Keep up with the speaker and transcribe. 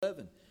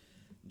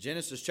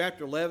Genesis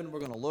chapter 11, we're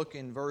going to look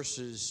in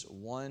verses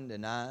 1 to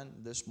 9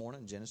 this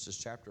morning. Genesis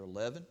chapter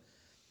 11,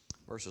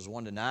 verses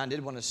 1 to 9. I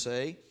did want to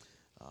say,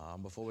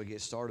 before we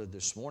get started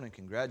this morning,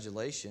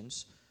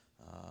 congratulations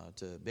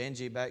to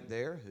Benji back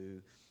there, who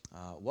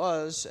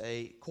was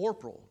a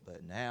corporal,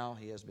 but now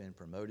he has been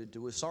promoted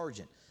to a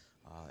sergeant.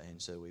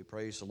 And so we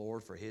praise the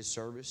Lord for his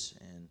service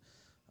and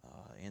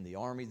in the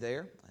Army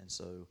there. And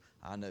so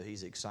I know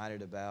he's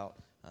excited about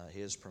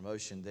his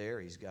promotion there.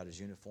 He's got his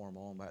uniform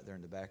on back there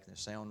in the back in the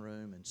sound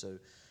room. And so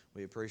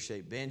we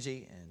appreciate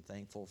Benji and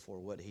thankful for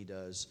what he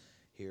does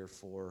here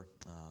for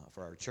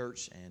our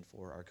church and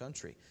for our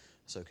country.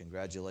 So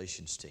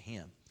congratulations to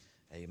him.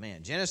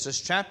 Amen.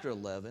 Genesis chapter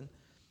 11,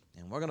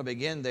 and we're going to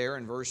begin there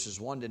in verses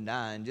 1 to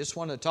 9. Just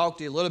want to talk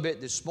to you a little bit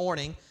this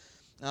morning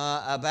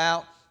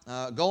about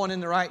going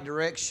in the right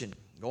direction.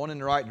 Going in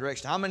the right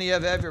direction. How many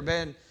of you have ever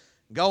been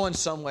going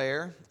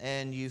somewhere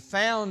and you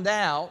found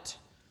out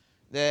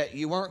that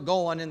you weren't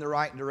going in the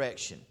right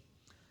direction?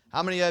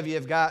 How many of you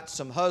have got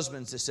some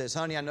husbands that says,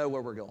 honey, I know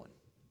where we're going?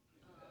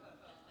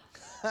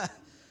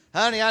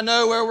 Honey, I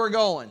know where we're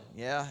going.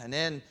 Yeah, and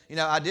then,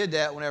 I did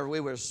that whenever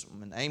when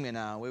Amy and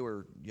I, we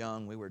were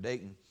young, we were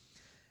dating.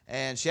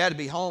 And she had to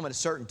be home at a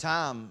certain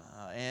time,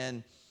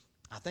 and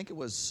I think it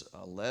was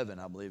 11,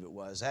 I believe it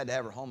was. I had to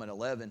have her home at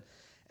 11.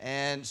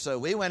 And so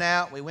we went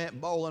out, we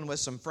went bowling with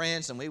some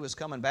friends, and we was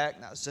coming back,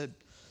 and I said,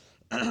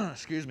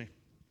 excuse me,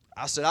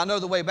 I said, I know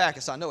the way back.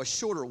 I said, I know a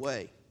shorter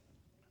way.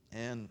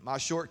 And my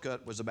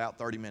shortcut was about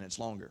 30 minutes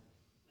longer.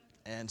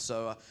 And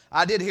so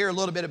I did hear a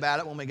little bit about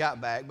it when we got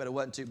back, but it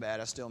wasn't too bad.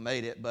 I still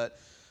made it. But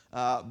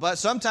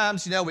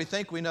sometimes, we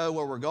think we know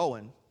where we're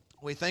going.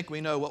 We think we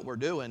know what we're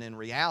doing. In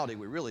reality,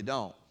 we really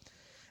don't.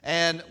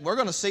 And we're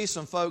going to see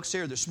some folks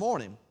here this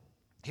morning,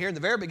 here in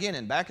the very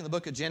beginning, back in the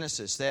book of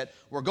Genesis, that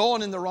we're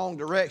going in the wrong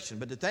direction.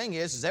 But the thing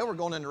is they were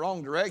going in the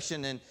wrong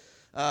direction, and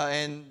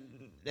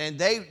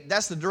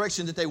that's the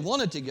direction that they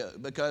wanted to go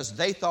because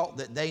they thought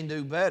that they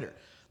knew better.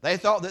 They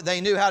thought that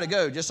they knew how to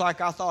go, just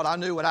like I thought I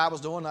knew what I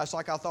was doing, just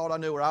like I thought I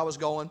knew where I was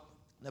going.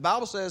 The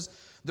Bible says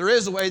there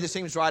is a way that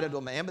seems right unto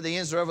a man, but the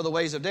ends are ever the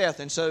ways of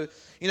death. And so,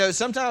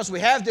 sometimes we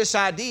have this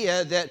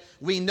idea that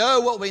we know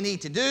what we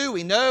need to do,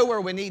 we know where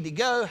we need to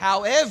go.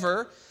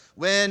 However,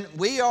 when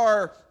we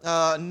are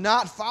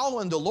not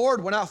following the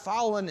Lord, we're not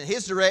following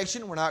His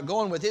direction, we're not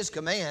going with His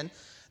command,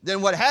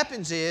 then what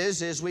happens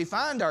is we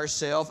find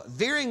ourselves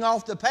veering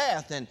off the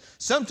path. And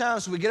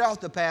sometimes we get off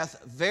the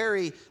path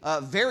very,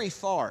 very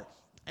far.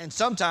 And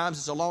sometimes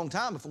it's a long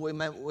time before we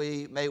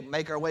may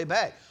make our way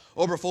back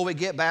or before we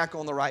get back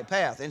on the right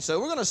path. And so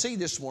we're going to see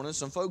this morning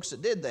some folks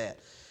that did that.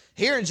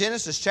 Here in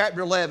Genesis chapter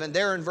 11,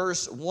 there in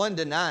verse 1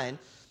 to 9,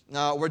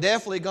 we're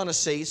definitely going to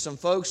see some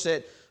folks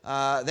that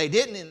they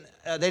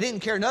didn't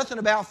care nothing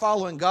about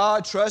following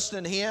God, trusting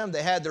in Him.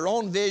 They had their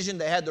own vision.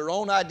 They had their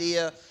own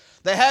idea.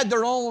 They had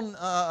their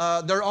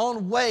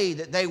own way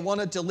that they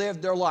wanted to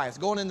live their life,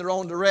 going in their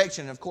own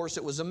direction. And of course,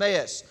 it was a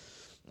mess.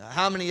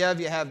 How many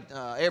of you have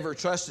ever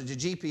trusted your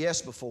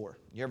GPS before?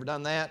 You ever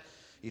done that?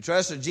 You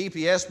trusted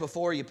GPS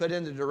before, you put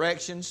in the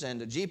directions,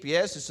 and the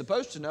GPS is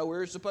supposed to know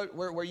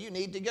where you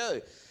need to go.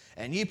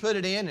 And you put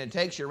it in, and it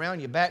takes you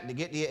around your back to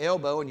get to your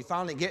elbow, and you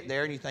finally get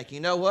there, and you think,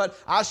 you know what?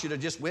 I should have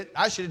just went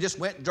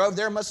and drove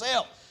there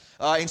myself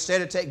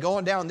instead of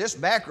going down this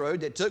back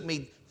road that took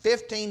me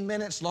 15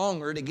 minutes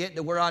longer to get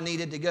to where I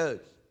needed to go.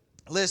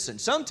 Listen,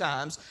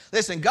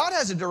 God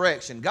has a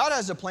direction. God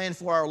has a plan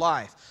for our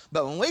life.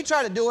 But when we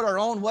try to do it our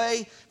own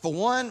way, for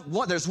one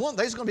there's going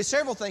to be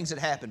several things that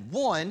happen.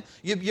 One,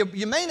 you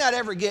may not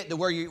ever get to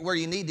where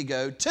you need to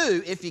go.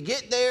 Two, if you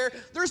get there,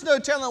 there's no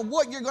telling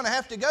what you're going to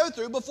have to go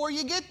through before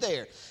you get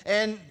there.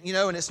 And,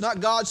 and it's not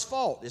God's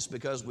fault. It's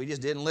because we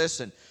just didn't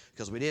listen,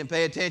 because we didn't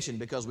pay attention,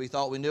 because we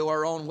thought we knew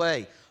our own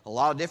way. A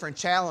lot of different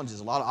challenges,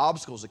 a lot of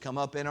obstacles that come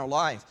up in our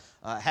life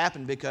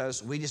happen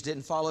because we just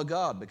didn't follow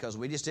God, because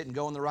we just didn't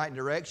go in the right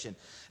direction.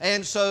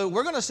 And so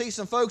we're going to see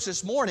some folks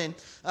this morning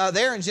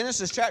there in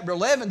Genesis chapter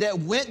 11 that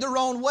went their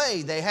own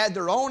way. They had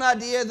their own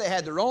idea, they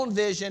had their own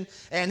vision,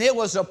 and it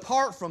was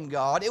apart from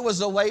God. It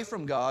was away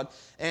from God,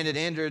 and it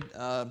ended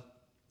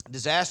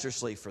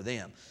disastrously for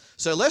them.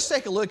 So let's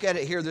take a look at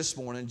it here this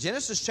morning.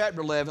 Genesis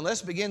chapter 11,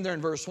 let's begin there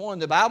in verse 1.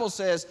 The Bible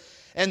says,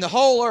 and the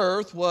whole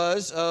earth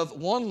was of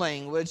one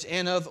language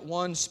and of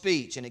one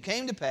speech. And it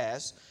came to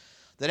pass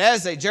that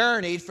as they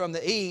journeyed from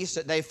the east,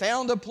 that they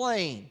found a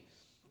plain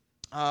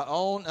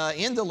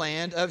in the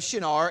land of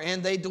Shinar,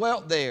 and they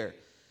dwelt there.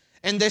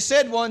 And they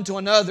said one to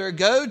another,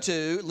 go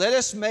to, let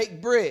us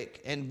make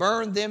brick, and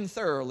burn them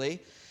thoroughly.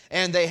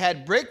 And they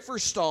had brick for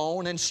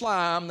stone, and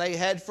slime they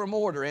had for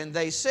mortar. And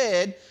they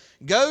said,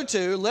 go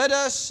to, let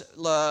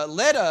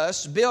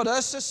us build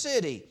us a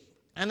city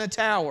and a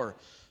tower,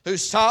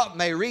 whose top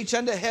may reach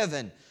unto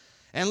heaven.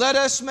 And let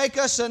us make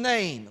us a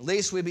name,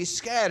 lest we be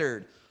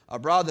scattered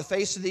abroad the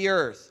face of the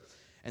earth.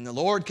 And the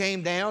Lord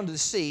came down to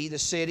see the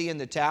city and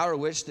the tower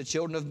which the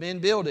children of men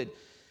builded.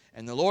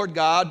 And the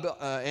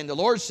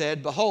Lord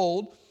said,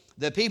 behold,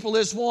 the people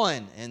is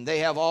one, and they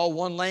have all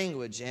one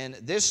language. And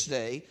this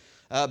day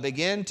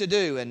begin to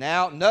do, and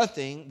now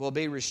nothing will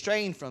be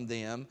restrained from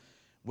them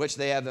which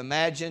they have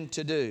imagined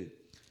to do.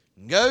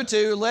 Go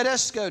to, let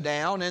us go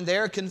down, and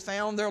there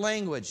confound their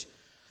language,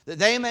 that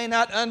they may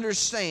not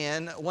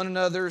understand one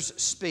another's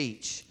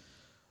speech.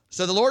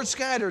 So the Lord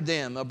scattered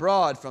them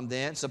abroad from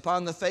thence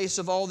upon the face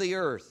of all the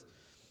earth.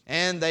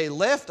 And they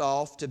left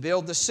off to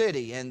build the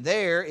city, and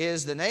therefore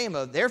is the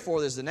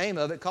name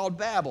of it called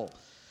Babel,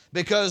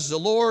 because the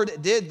Lord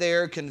did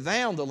there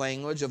confound the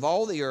language of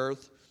all the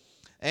earth,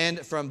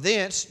 and from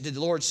thence did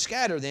the Lord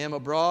scatter them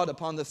abroad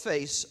upon the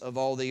face of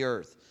all the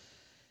earth.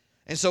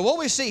 And so what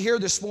we see here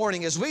this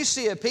morning is we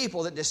see a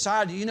people that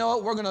decided, you know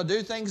what, we're going to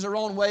do things our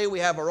own way. We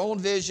have our own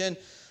vision.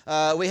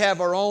 We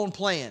have our own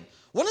plan.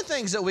 One of the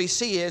things that we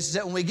see is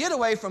that when we get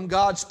away from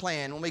God's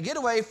plan, when we get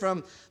away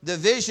from the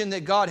vision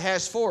that God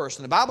has for us,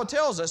 and the Bible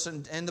tells us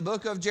in the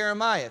book of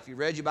Jeremiah, if you've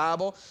read your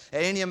Bible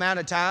at any amount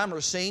of time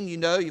or seen,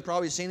 you've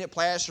probably seen it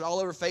plastered all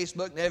over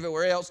Facebook and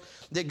everywhere else,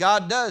 that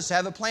God does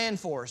have a plan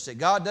for us, that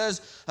God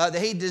does, that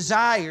He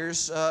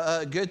desires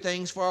good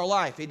things for our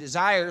life. He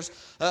desires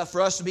for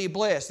us to be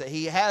blessed, that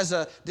He has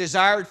a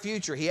desired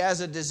future. He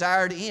has a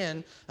desired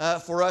end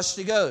for us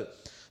to go.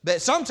 But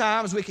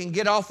sometimes we can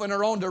get off in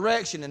our own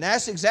direction, and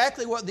that's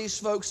exactly what these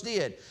folks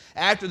did.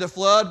 After the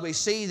flood, we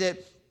see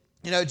that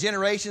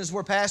generations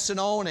were passing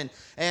on,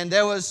 and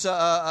there was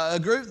a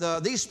group,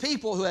 these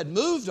people who had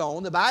moved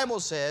on, the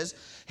Bible says,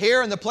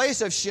 here in the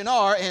place of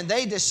Shinar, and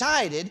they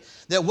decided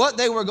that what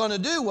they were going to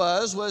do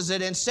was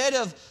that instead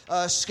of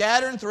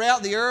scattering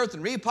throughout the earth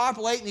and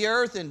repopulating the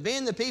earth and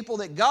being the people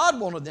that God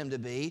wanted them to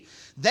be,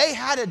 they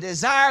had a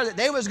desire that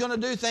they was going to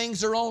do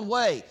things their own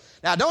way.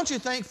 Now, don't you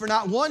think for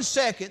not one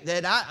second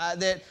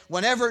that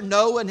whenever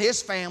Noah and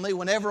his family,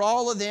 whenever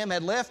all of them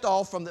had left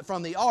off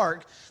from the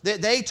ark,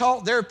 that they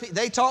taught their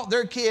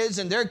kids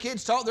and their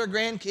kids taught their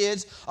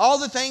grandkids all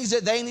the things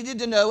that they needed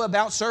to know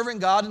about serving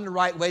God and the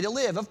right way to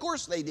live. Of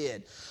course they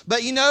did.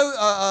 But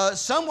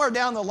somewhere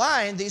down the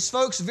line, these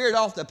folks veered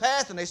off the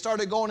path and they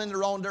started going in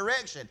their own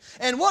direction.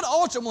 And what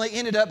ultimately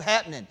ended up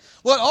happening?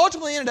 What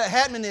ultimately ended up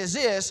happening is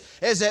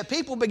that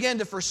people began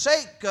to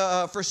forsake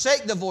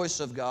the voice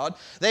of God.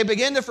 They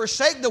began to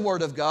forsake the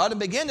Word of God and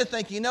begin to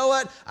think, you know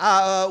what,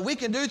 we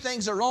can do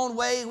things our own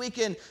way. We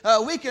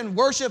can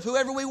worship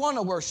whoever we want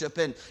to worship.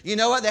 And you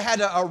know what, they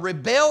had a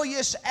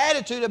rebellious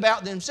attitude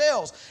about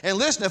themselves. And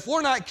listen, if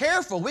we're not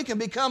careful, we can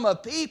become a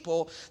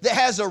people that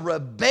has a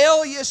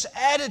rebellious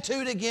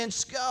attitude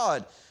against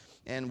God.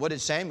 And what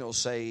did Samuel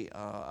say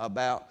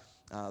about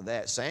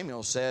that?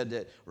 Samuel said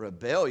that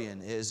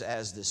rebellion is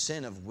as the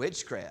sin of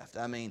witchcraft.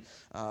 I mean,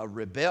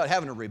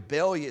 having a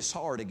rebellious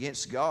heart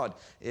against God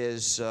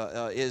is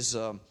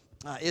a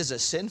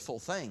sinful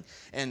thing,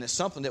 and it's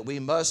something that we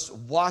must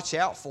watch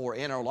out for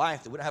in our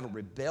life, that we don't have a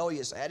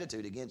rebellious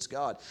attitude against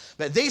God.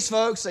 But these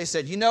folks, they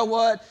said, you know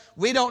what?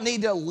 We don't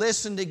need to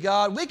listen to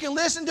God. We can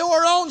listen to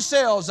our own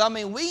selves. I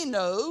mean, we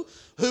know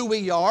who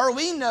we are.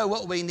 We know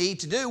what we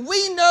need to do.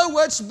 We know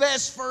what's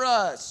best for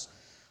us.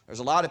 There's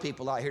a lot of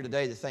people out here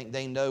today that think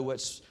they know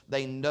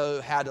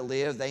how to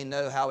live. They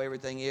know how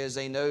everything is.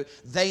 They know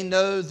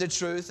the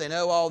truth. They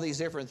know all these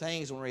different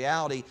things. When in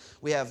reality,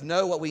 we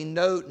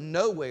know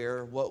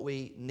nowhere what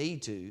we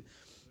need to.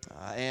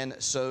 And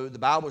so the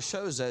Bible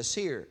shows us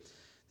here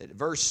that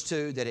verse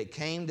 2, that it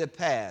came to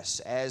pass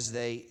as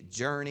they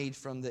journeyed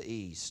from the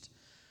east.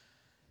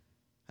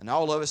 And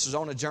all of us is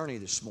on a journey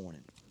this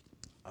morning.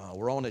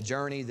 We're on a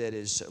journey that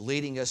is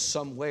leading us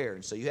somewhere.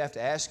 And so you have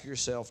to ask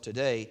yourself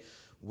today,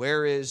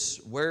 where is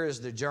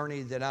the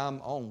journey that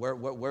I'm on?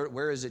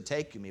 Where is it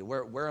taking me?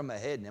 Where am I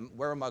heading?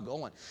 Where am I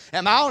going?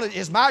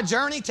 Is my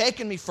journey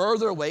taking me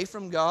further away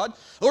from God?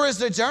 Or is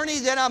the journey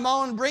that I'm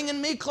on bringing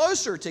me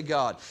closer to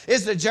God?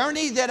 Is the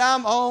journey that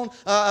I'm on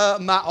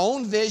my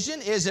own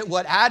vision? Is it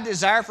what I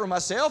desire for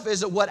myself?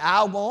 Is it what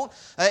I want?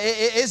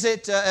 Is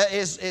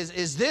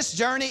this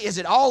journey, is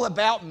it all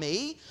about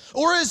me?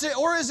 Or is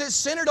it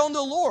centered on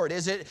the Lord?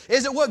 Is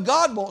it what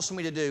God wants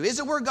me to do? Is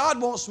it where God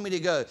wants me to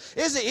go?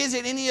 Is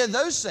it any of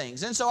those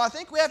things? And so I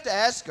think we have to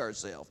ask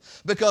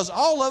ourselves, because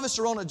all of us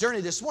are on a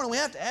journey this morning. We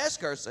have to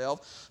ask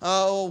ourselves,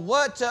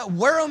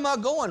 where am I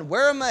going?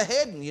 Where am I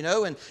heading?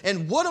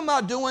 And what am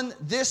I doing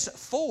this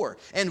for?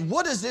 And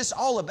what is this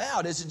all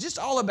about? Is it just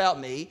all about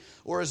me,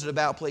 or is it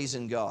about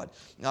pleasing God?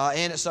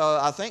 And so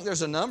I think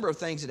there's a number of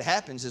things that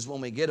happens is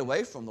when we get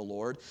away from the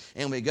Lord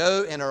and we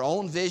go in our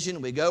own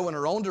vision, we go in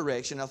our own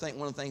direction. I think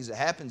one of the things that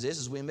happens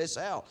is we miss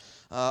out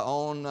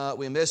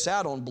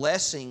on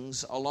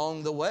blessings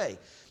along the way.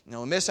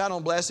 We miss out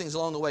on blessings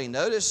along the way.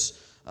 Notice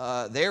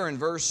there in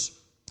verse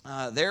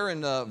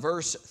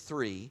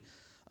 3,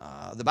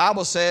 the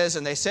Bible says,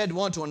 and they said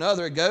one to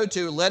another, go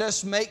to, let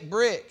us make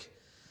brick.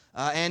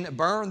 And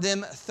burn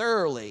them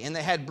thoroughly. And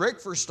they had brick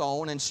for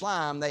stone, and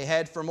slime they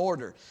had for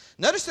mortar.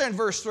 Notice there in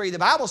verse 3, the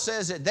Bible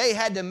says that they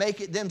had to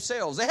make it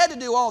themselves. They had to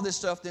do all this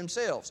stuff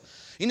themselves.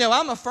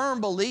 I'm a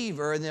firm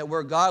believer in that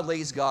where God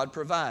leads, God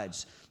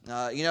provides.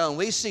 And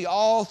we see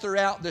all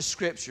throughout the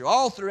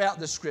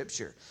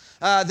Scripture,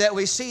 that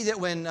we see that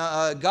when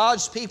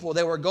God's people,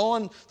 they were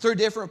going through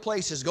different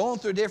places, going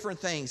through different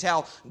things,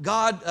 how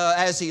God,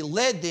 as He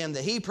led them,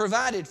 that He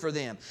provided for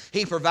them.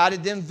 He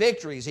provided them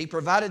victories. He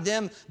provided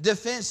them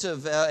defending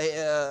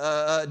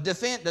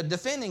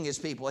His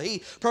people.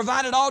 He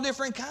provided all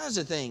different kinds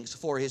of things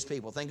for His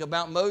people. Think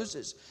about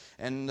Moses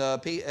and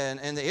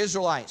the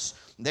Israelites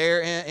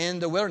there in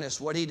the wilderness.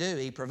 What did He do?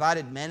 He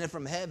provided manna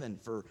from heaven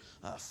for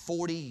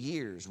 40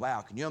 years.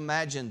 Wow, can you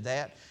imagine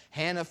that?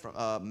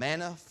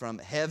 Manna from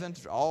heaven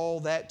for all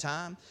that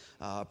time.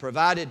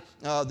 Provided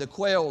the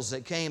quails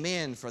that came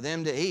in for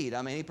them to eat.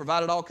 I mean, He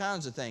provided all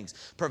kinds of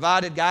things.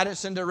 Provided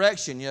guidance and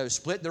direction.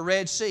 Split the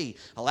Red Sea.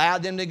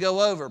 Allowed them to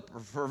go over.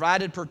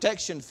 Provided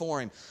protection for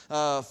him.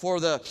 For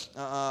the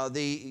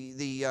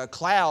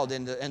cloud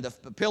and the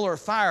pillar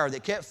of fire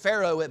that kept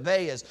Pharaoh at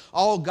bay as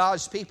all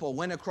God's people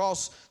went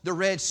across the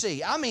Red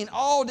Sea. I mean,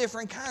 all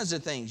different kinds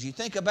of things. You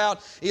think about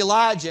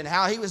Elijah and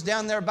how he was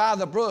down there by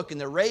the brook and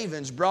the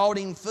ravens brought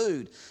him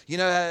food.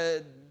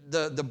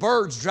 The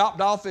birds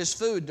dropped off his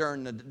food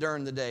during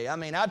the day. I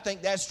mean, I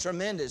think that's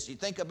tremendous. You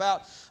think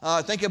about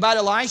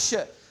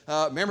Elisha.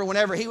 Remember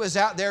whenever he was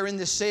out there in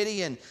the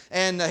city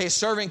and his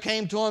servant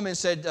came to him and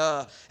said,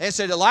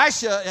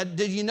 Elisha,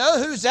 did you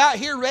know who's out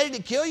here ready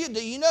to kill you?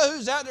 Do you know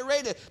who's out there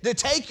ready to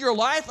take your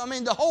life? I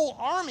mean, the whole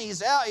army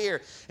is out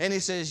here. And he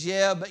says,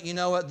 yeah, but you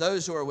know what?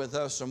 Those who are with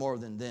us are more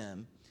than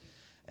them.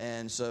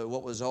 And so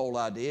what was the whole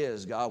idea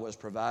is God was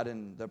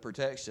providing the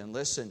protection.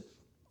 Listen,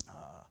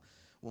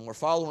 when we're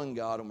following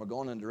God and we're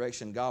going in the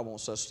direction God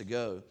wants us to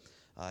go,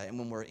 and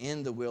when we're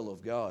in the will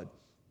of God,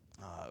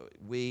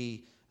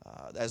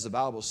 as the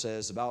Bible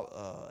says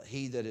about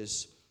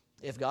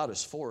if God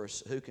is for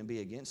us, who can be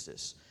against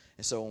us?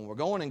 And so when we're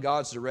going in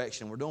God's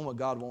direction, we're doing what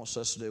God wants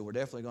us to do, we're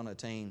definitely going to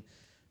attain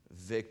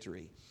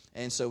victory.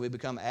 And so we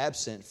become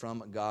absent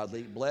from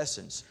godly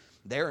blessings.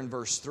 There in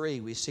verse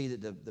 3, we see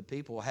that the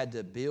people had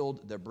to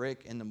build the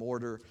brick and the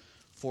mortar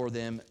for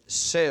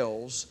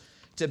themselves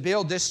to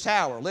build this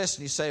tower.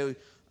 Listen, you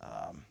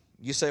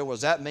say, well,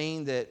 does that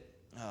mean that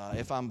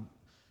if I'm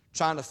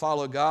trying to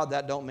follow God,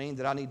 that don't mean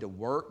that I need to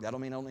work? That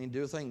don't mean I don't need to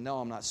do a thing? No,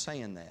 I'm not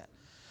saying that.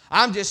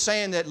 I'm just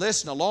saying that,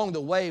 listen, along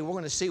the way, we're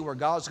going to see where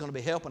God's going to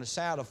be helping us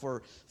out if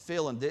we're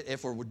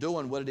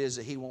doing what it is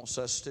that He wants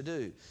us to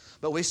do.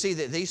 But we see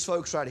that these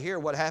folks right here,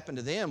 what happened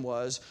to them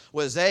was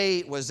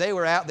they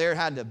were out there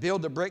having to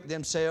build the brick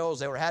themselves.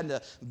 They were having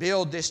to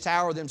build this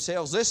tower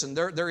themselves. Listen,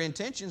 their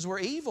intentions were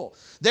evil.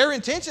 Their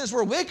intentions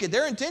were wicked.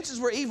 Their intentions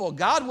were evil.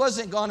 God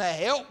wasn't going to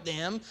help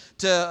them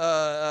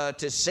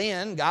to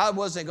sin. God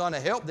wasn't going to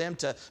help them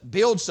to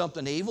build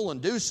something evil and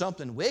do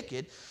something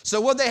wicked. So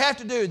what they have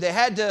to do, they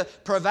had to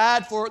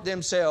provide for it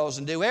themselves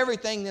and do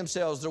everything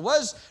themselves. There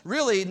was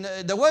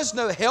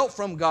no help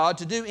from God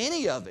to do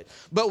any of it.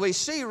 But we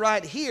see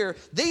right here,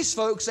 these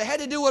folks, they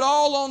had to do it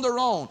all on their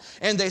own.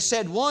 And they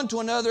said one to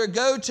another,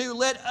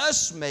 let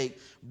us make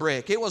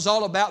brick. It was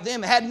all about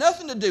them. It had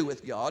nothing to do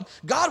with God.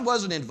 God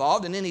wasn't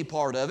involved in any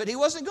part of it. He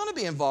wasn't going to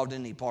be involved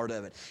in any part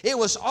of it. It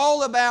was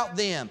all about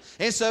them.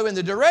 And so in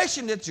the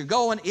direction that you're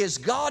going, is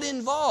God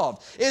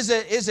involved? Is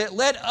it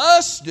let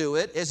us do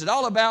it? Is it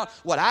all about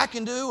what I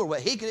can do or what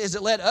He can? Is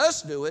it let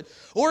us do it?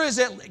 Or is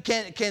it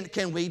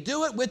can we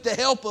do it with the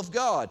help of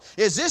God?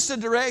 Is this the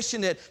direction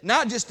that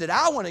not just that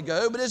I want to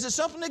go, but is it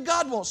something that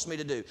God wants me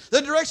to do?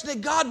 The direction that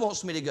God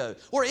wants me to go?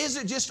 Or is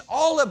it just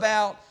all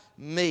about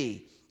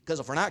me? Because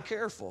if we're not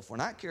careful,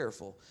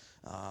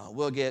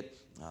 we'll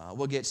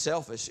get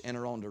selfish in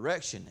our own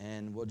direction,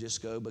 and we'll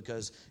just go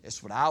because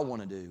it's what I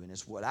want to do, and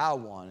it's what I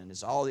want, and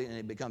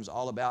it becomes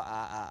all about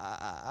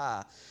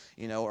I.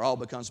 Or all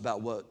becomes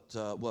about what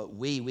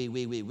we,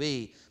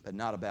 but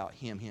not about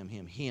him.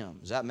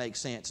 Does that make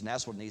sense? And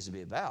that's what it needs to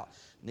be about.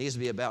 It needs to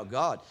be about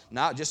God.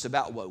 Not just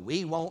about what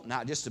we want,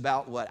 not just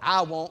about what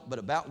I want, but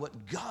about what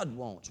God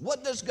wants.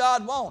 What does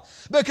God want?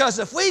 Because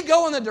if we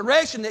go in the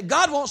direction that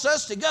God wants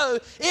us to go,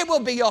 it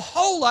will be a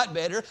whole lot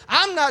better.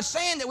 I'm not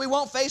saying that we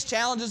won't face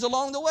challenges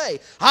along the way.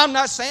 I'm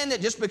not saying that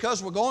just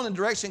because we're going in the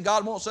direction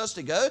God wants us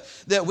to go,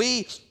 that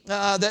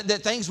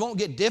that things won't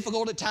get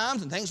difficult at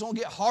times and things won't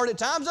get hard at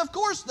times. Of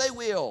course they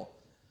will.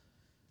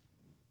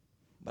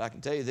 But I can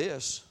tell you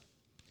this,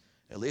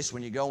 at least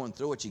when you're going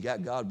through it, you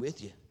got God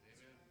with you.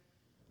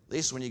 At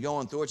least when you're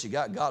going through it, you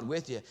got God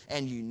with you,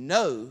 and you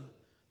know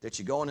that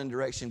you're going in the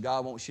direction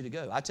God wants you to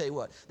go. I tell you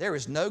what, there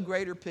is no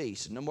greater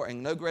peace and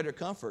no greater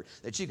comfort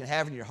that you can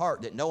have in your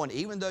heart that knowing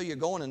even though you're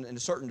going in a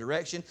certain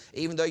direction,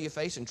 even though you're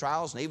facing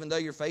trials, and even though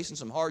you're facing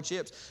some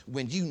hardships,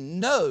 when you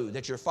know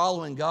that you're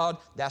following God,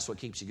 that's what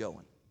keeps you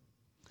going.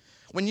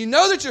 When you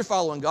know that you're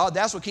following God,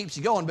 that's what keeps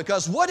you going.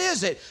 Because what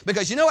is it?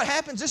 Because you know what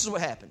happens? This is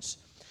what happens.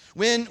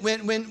 When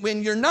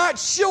you're not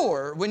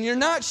sure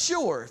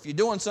if you're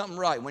doing something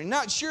right, when you're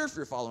not sure if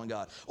you're following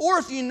God, or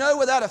if you know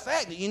without a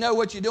fact that you know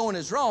what you're doing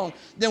is wrong,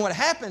 then what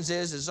happens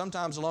is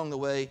sometimes along the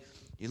way,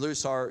 you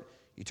lose heart,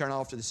 you turn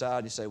off to the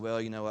side, you say,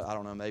 well, you know what, I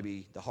don't know,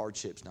 maybe the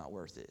hardship's not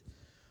worth it.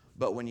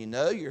 But when you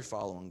know you're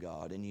following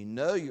God, and you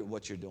know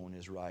what you're doing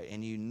is right,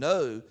 and you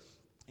know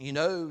you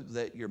know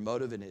that your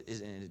motive and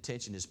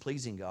intention is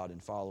pleasing God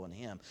and following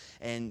Him,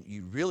 and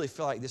you really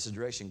feel like this is the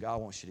direction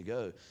God wants you to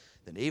go,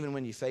 then even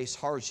when you face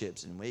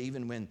hardships and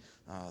even when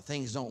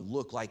things don't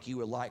look like you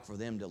would like for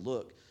them to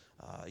look,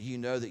 you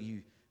know that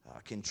you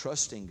can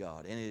trust in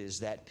God. And it is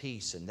that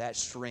peace and that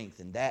strength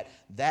and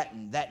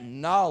that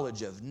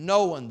knowledge of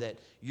knowing that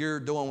you're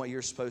doing what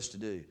you're supposed to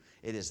do.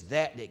 It is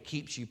that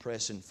keeps you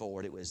pressing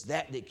forward. It was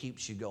that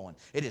keeps you going.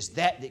 It is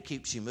that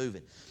keeps you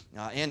moving.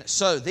 And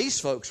so these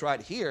folks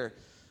right here,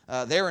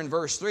 there in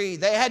verse 3,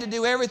 they had to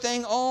do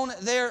everything on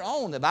their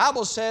own. The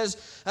Bible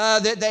says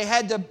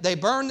that they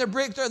burned the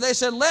brick there. They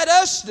said, let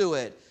us do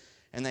it.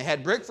 And they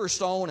had brick for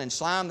stone and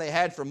slime they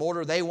had for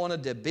mortar. They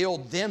wanted to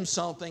build them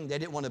something. They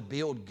didn't want to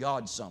build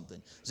God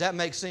something. Does that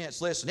make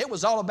sense? Listen, it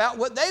was all about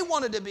what they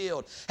wanted to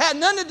build. Had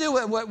nothing to do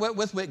with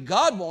what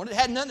God wanted.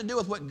 Had nothing to do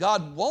with what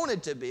God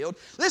wanted to build.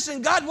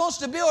 Listen, God wants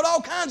to build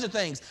all kinds of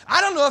things.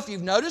 I don't know if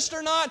you've noticed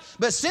or not,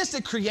 but since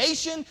the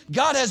creation,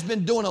 God has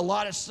been doing a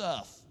lot of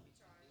stuff.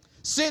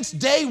 Since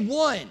day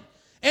one.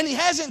 And He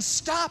hasn't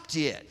stopped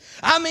yet.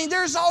 I mean,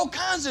 there's all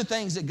kinds of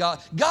things that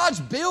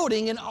God's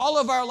building in all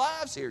of our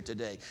lives here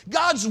today.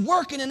 God's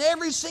working in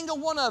every single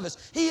one of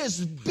us. He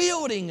is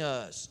building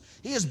us.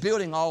 He is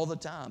building all the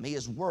time. He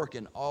is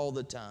working all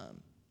the time.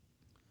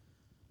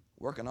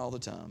 Working all the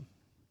time.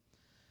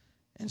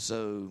 And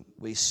so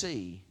we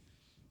see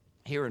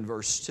here in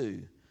verse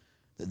 2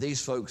 that these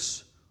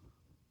folks,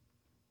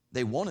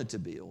 they wanted to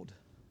build,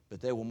 but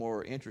they were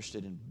more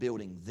interested in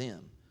building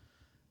them.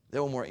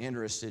 They were more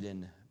interested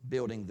in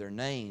building their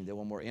name. They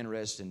were more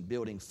interested in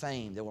building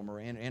fame. They were more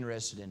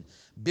interested in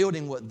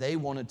building what they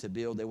wanted to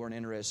build. They weren't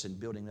interested in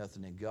building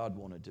nothing that God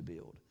wanted to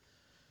build.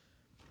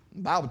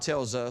 The Bible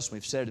tells us,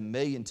 we've said it a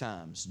million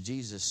times,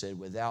 Jesus said,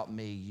 without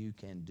me you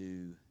can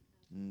do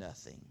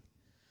nothing.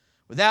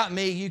 Without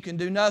me, you can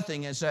do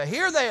nothing. And so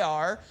here they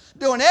are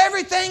doing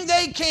everything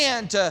they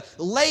can to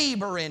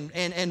labor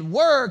and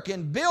work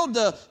and build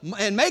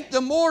and make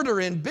the mortar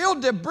and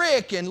build the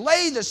brick and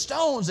lay the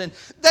stones. And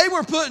they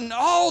were putting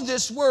all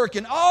this work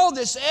and all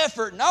this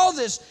effort and all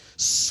this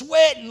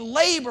sweat and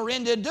labor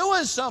into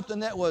doing something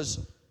that was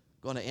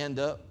going to end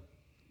up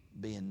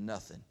being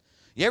nothing.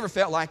 You ever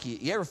felt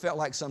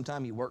like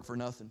sometime you work for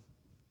nothing?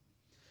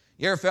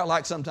 You ever felt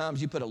like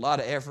sometimes you put a lot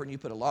of effort and you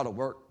put a lot of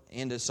work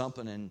into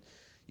something and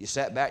you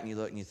sat back and you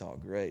looked and you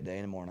thought, great, day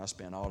in the morning, I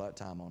spent all that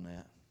time on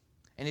that.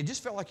 And it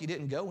just felt like you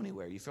didn't go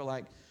anywhere. You feel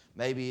like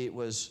maybe it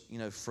was,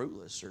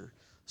 fruitless or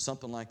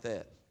something like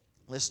that.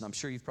 Listen, I'm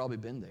sure you've probably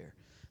been there.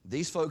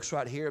 These folks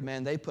right here,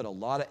 man, they put a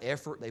lot of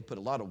effort. They put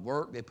a lot of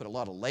work. They put a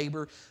lot of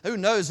labor. Who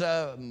knows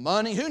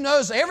money? Who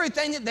knows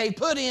everything that they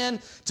put in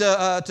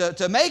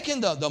to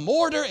making the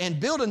mortar and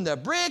building the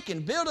brick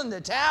and building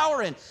the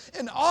tower and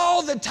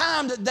all the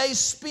time that they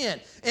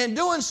spent and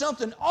doing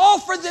something all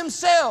for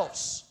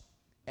themselves.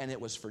 And it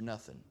was for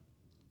nothing.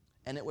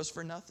 And it was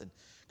for nothing.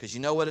 Because you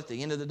know what, at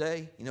the end of the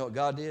day, you know what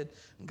God did?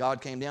 And God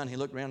came down, He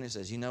looked around and He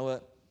says, you know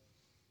what?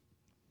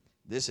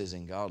 This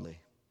isn't godly.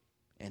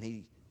 And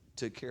He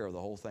took care of the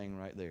whole thing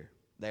right there.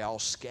 They all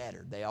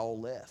scattered. They all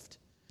left.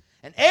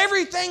 And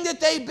everything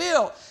that they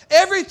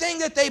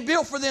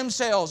built for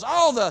themselves,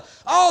 all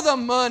the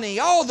money,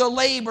 all the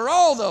labor,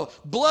 all the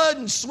blood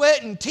and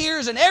sweat and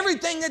tears and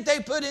everything that they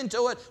put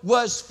into it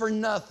was for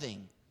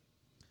nothing.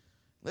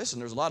 Listen,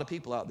 there's a lot of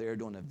people out there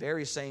doing the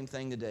very same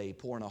thing today,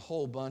 pouring a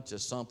whole bunch of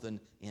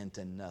something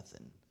into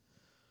nothing.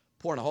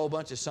 Pouring a whole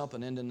bunch of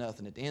something into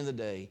nothing. At the end of the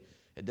day,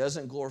 it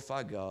doesn't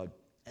glorify God.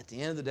 At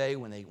the end of the day,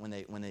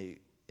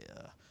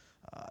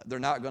 they're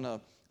not going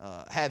to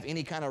have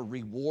any kind of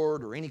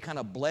reward or any kind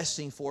of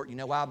blessing for it. You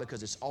know why?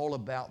 Because it's all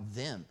about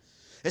them.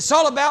 It's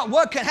all about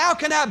how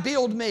can I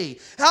build me?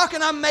 How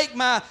can I make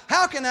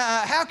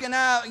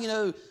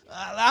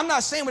I'm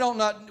not saying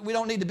we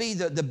don't need to be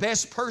the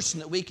best person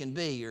that we can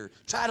be or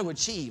try to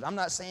achieve. I'm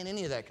not saying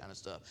any of that kind of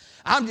stuff.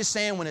 I'm just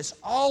saying when it's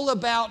all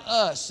about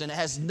us and it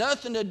has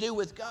nothing to do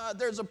with God,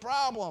 there's a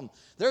problem.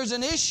 There's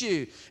an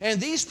issue.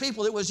 And these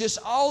people, it was just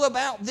all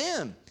about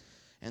them.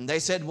 And they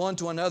said one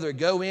to another,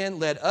 go in,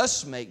 let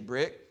us make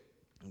brick.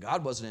 And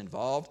God wasn't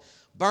involved.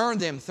 Burned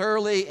them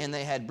thoroughly, and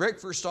they had brick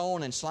for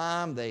stone and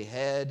slime they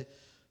had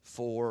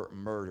for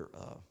murder.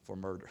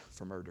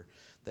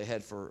 They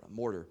had for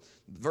mortar.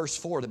 Verse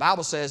 4, the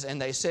Bible says,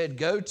 and they said,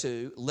 go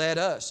to, let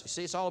us. You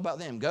see, it's all about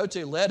them. Go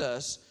to, let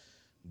us,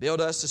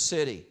 build us a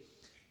city.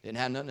 Didn't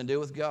have nothing to do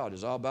with God. It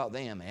was all about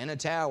them. And a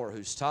tower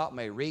whose top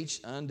may reach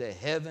unto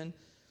heaven.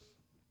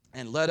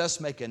 And let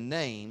us make a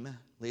name,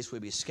 lest we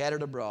be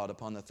scattered abroad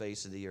upon the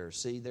face of the earth.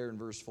 See there in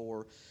verse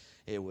 4,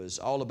 it was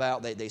all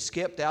about, they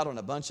skipped out on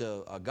a bunch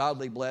of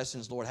godly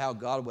blessings. Lord, how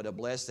God would have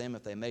blessed them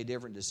if they made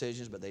different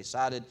decisions, but they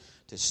decided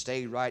to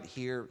stay right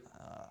here.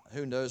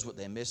 Who knows what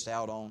they missed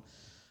out on.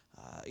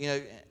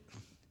 You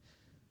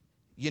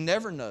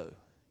never know.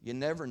 You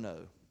never know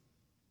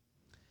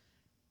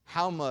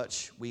how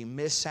much we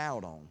miss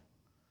out on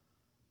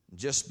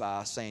just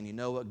by saying, you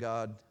know what,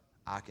 God,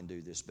 I can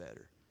do this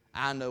better.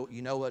 I know,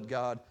 you know what,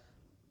 God,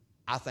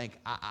 I think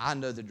I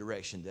know the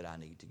direction that I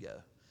need to go.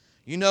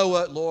 You know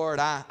what, Lord,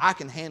 I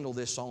can handle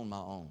this on my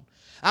own.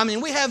 I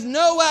mean, we have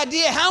no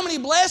idea how many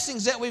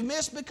blessings that we've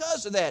missed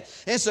because of that.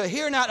 And so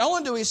here, not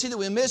only do we see that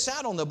we miss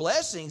out on the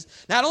blessings,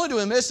 not only do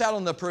we miss out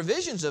on the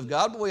provisions of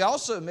God, but we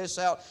also miss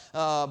out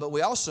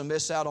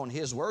on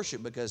His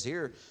worship, because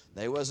here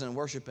they wasn't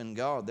worshiping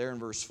God. There in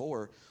verse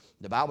 4,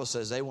 the Bible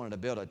says they wanted to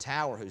build a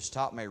tower whose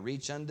top may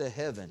reach unto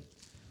heaven.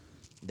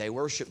 They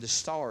worshiped the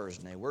stars,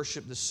 and they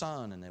worshiped the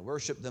sun, and they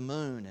worshiped the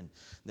moon, and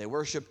they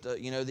worshiped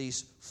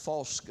these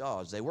false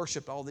gods. They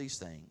worshiped all these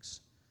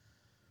things.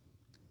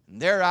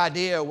 Their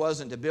idea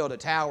wasn't to build a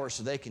tower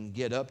so they can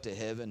get up to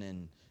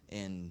heaven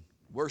and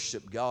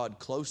worship God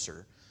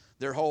closer.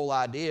 Their whole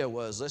idea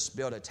was, let's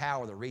build a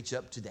tower to reach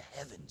up to the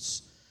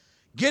heavens.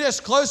 Get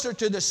us closer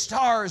to the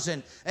stars,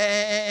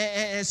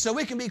 and so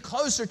we can be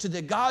closer to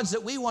the gods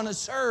that we want to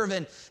serve.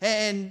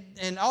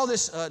 And all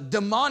this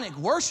demonic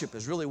worship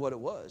is really what it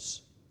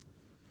was.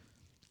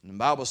 And the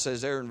Bible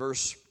says there in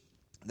verse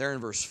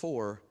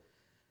 4,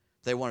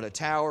 they wanted a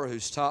tower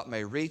whose top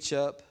may reach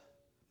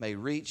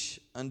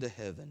unto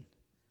heaven.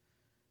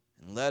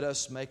 And let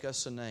us make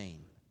us a name.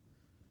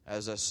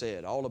 As I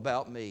said, all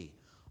about me.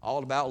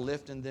 All about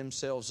lifting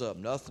themselves up.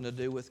 Nothing to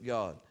do with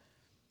God.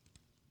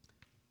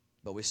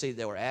 But we see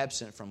they were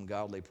absent from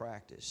godly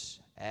practice.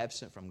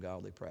 Absent from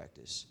godly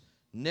practice.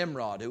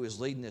 Nimrod, who was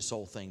leading this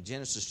whole thing.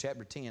 Genesis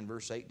chapter 10,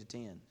 verse 8 to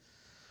 10.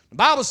 The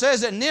Bible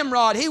says that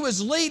Nimrod, he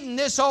was leading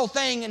this whole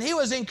thing, and he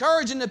was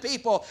encouraging the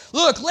people,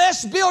 look,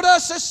 let's build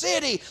us a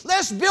city.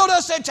 Let's build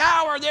us a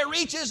tower that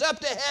reaches up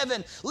to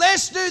heaven.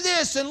 Let's do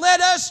this and let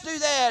us do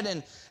that.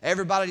 And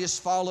everybody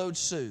just followed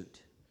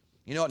suit.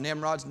 You know what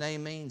Nimrod's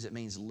name means? It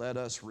means let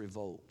us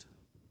revolt.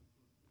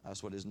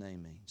 That's what his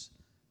name means.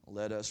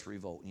 Let us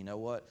revolt. You know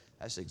what?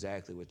 That's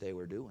exactly what they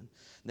were doing.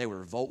 They were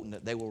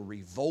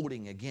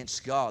revolting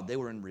against God. They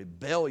were in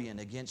rebellion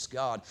against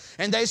God.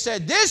 And they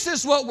said, this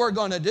is what we're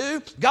going to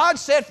do. God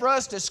said for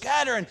us to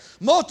scatter and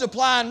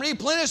multiply and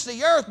replenish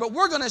the earth, but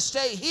we're going to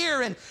stay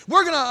here, and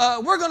we're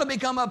going to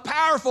become a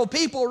powerful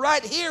people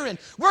right here, and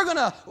we're going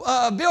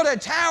to build a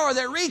tower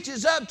that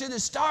reaches up to the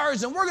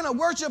stars, and we're going to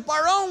worship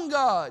our own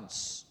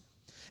gods.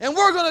 And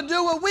we're going to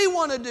do what we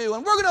want to do,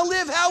 and we're going to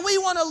live how we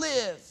want to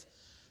live.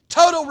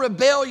 Total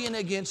rebellion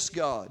against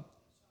God.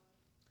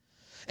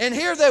 And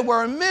here they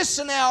were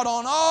missing out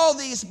on all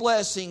these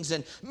blessings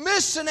and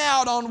missing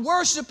out on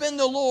worshiping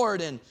the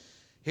Lord. And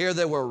here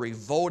they were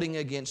revolting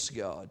against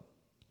God.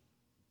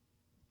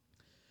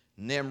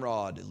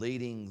 Nimrod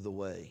leading the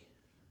way.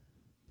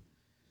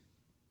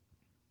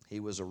 He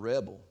was a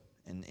rebel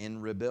and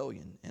in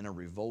rebellion, in a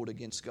revolt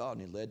against God,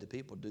 and he led the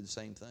people to do the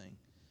same thing.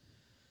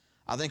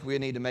 I think we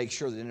need to make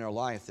sure that in our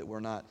life that we're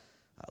not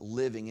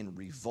living in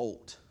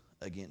revolt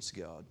against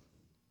God.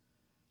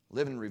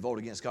 Living in revolt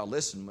against God.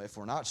 Listen, if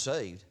we're not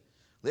saved,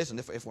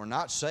 if we're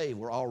not saved,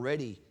 we're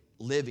already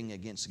living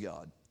against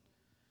God.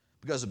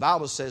 Because the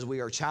Bible says we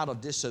are a child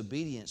of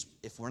disobedience.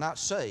 If we're not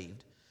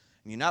saved,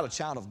 and you're not a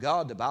child of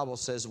God, the Bible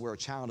says we're a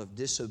child of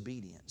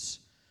disobedience.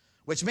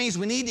 Which means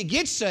we need to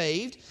get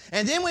saved,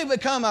 and then we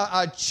become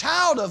a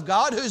child of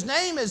God whose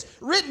name is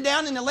written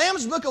down in the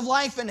Lamb's Book of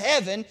Life in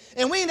heaven,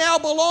 and we now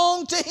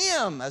belong to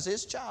Him as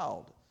His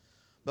child.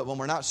 But when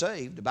we're not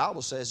saved, the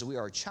Bible says we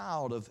are a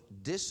child of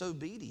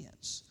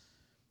disobedience.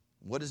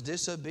 What is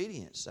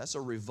disobedience? That's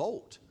a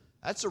revolt.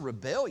 That's a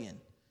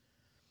rebellion.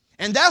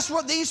 And that's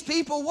what these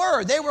people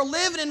were. They were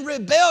living in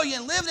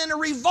rebellion, living in a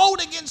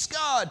revolt against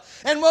God.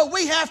 And what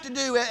we have to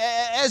do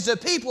as a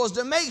people is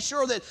to make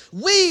sure that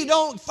we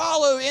don't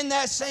follow in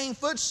that same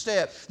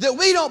footstep, that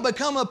we don't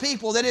become a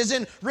people that is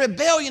in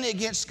rebellion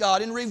against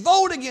God, in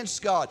revolt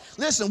against God.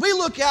 Listen, we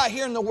look out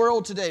here in the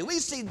world today. We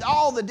see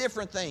all the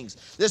different things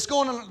that's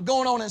going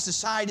on in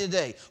society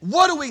today.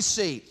 What do we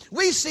see?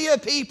 We see a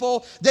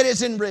people that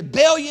is in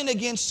rebellion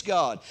against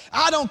God.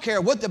 I don't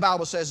care what the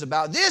Bible says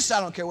about this. I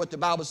don't care what the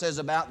Bible says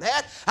about that.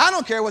 I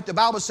don't care what the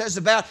Bible says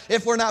about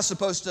if we're not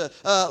supposed to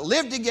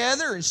live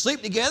together and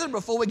sleep together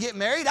before we get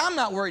married. I'm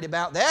not worried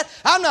about that.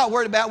 I'm not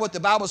worried about what the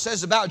Bible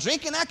says about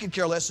drinking. I could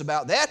care less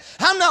about that.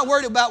 I'm not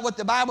worried about what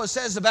the Bible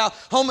says about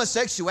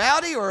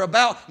homosexuality or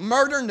about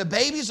murdering the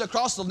babies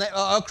across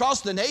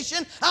the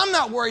nation. I'm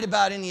not worried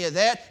about any of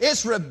that.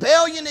 It's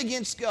rebellion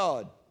against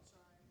God.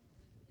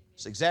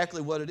 It's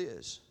exactly what it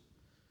is.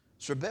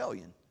 It's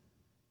rebellion.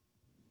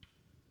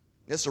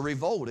 It's a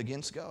revolt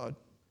against God.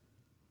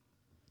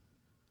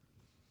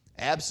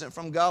 Absent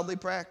from godly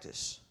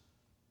practice.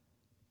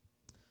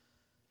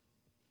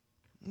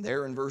 And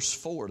there in verse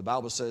 4, the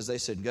Bible says they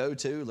said, go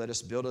to, let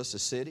us build us a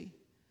city,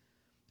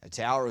 a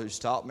tower whose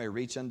top may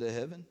reach unto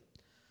heaven,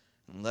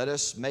 and let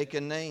us make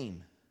a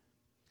name,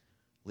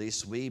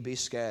 lest we be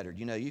scattered.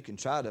 You know, you can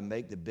try to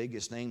make the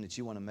biggest name that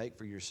you want to make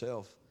for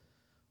yourself,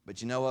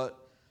 but you know what?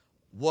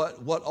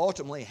 What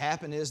ultimately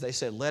happened is they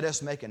said, let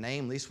us make a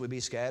name, lest we be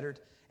scattered,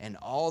 and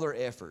all their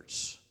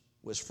efforts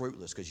was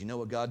fruitless, because you know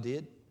what God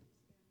did?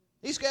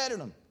 He scattered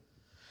them.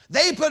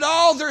 They put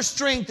all their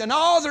strength and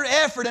all their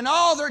effort and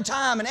all their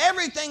time and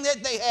everything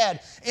that they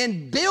had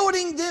in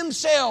building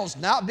themselves,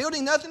 not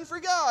building nothing for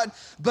God,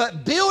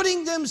 but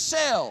building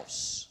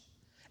themselves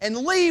and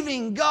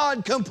leaving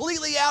God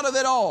completely out of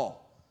it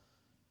all.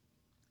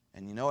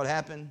 And you know what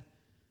happened?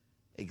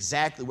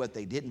 Exactly what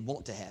they didn't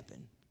want to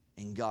happen.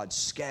 And God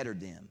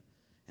scattered them.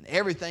 And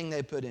everything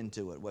they put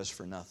into it was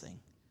for nothing.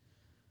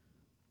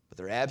 But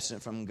they're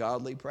absent from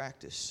godly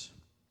practice,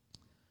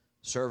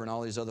 serving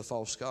all these other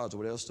false gods.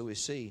 What else do we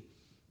see?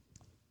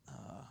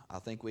 I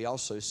think we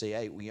also see,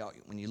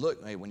 when you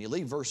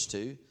leave verse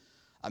 2,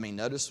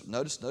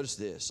 notice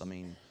this.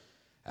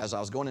 As I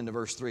was going into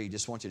verse 3,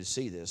 just want you to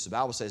see this. The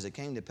Bible says, it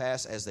came to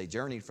pass as they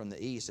journeyed from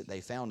the east that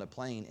they found a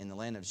plain in the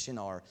land of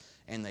Shinar,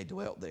 and they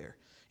dwelt there.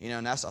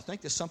 And I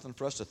think there's something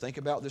for us to think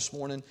about this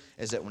morning,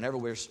 is that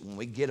when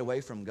we get away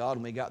from God,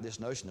 and we got this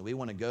notion that we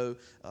want to go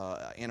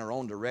in our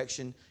own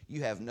direction,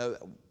 you have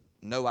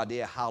no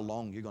idea how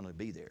long you're going to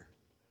be there.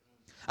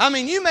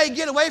 You may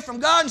get away from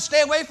God and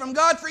stay away from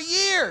God for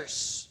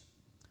years.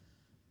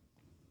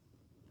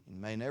 You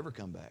may never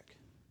come back.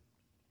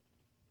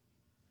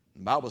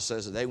 The Bible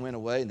says that they went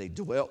away and they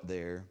dwelt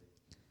there.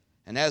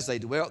 And as they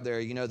dwelt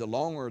there, the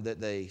longer that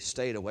they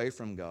stayed away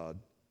from God,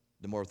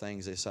 the more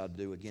things they decided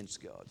to do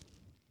against God.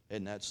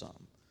 Isn't that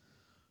something?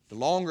 The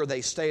longer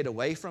they stayed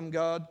away from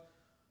God,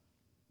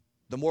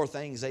 the more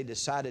things they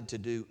decided to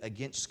do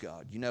against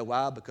God. You know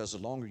why? Because the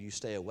longer you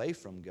stay away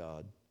from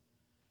God,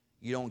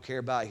 you don't care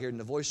about hearing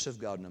the voice of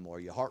God no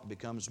more. Your heart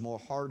becomes more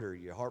harder.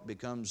 Your heart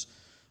becomes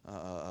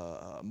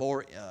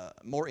more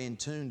in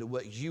tune to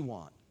what you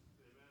want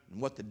and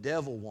what the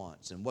devil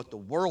wants and what the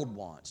world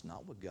wants,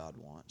 not what God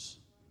wants.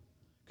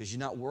 Because you're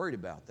not worried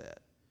about that.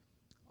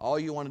 All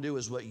you want to do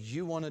is what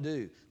you want to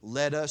do.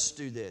 Let us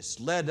do this.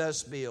 Let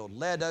us build.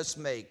 Let us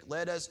make.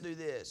 Let us do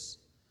this.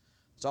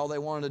 That's all they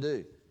wanted to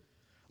do.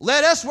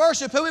 Let us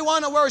worship who we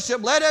want to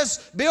worship. Let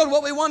us build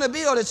what we want to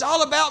build. It's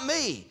all about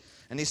me.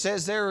 And he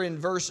says there in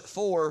verse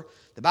 4,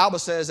 the Bible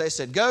says, they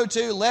said,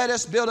 let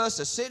us build us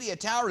a city, a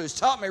tower whose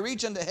top may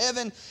reach unto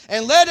heaven,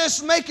 and let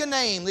us make a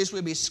name, lest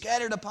we be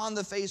scattered upon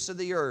the face of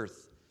the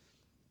earth.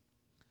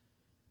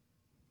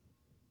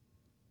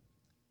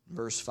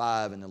 Verse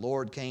 5, and the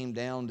Lord came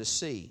down to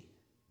see.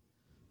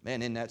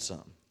 Man, isn't that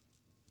something?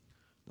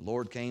 The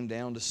Lord came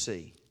down to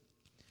see.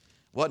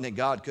 Wasn't it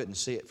God couldn't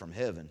see it from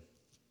heaven?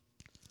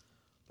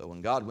 But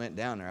when God went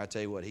down there, I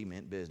tell you what, He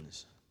meant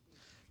business.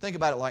 Think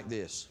about it like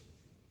this.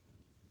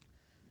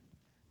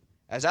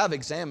 As I've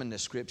examined the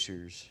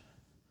Scriptures,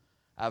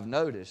 I've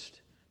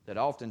noticed that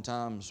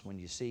oftentimes when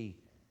you see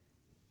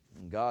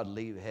God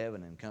leave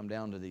heaven and come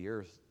down to the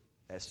earth,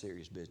 that's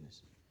serious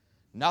business.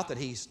 Not that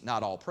He's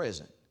not all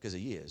present, because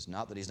He is.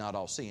 Not that He's not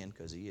all seeing,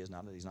 because He is.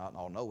 Not that He's not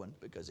all knowing,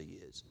 because He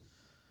is.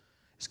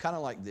 It's kind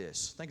of like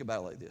this. Think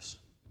about it like this.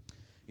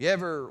 You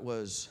ever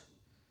was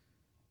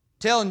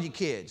telling your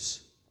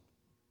kids,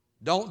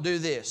 don't do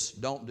this,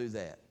 don't do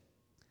that.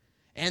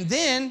 And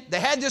then they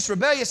had this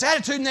rebellious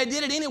attitude and they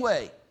did it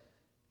anyway.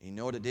 And you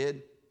know what it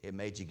did? It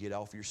made you get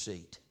off your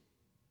seat.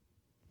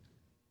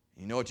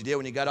 You know what you did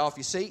when you got off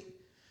your seat?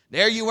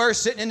 There you were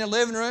sitting in the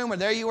living room, or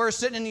there you were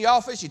sitting in the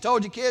office. You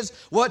told your kids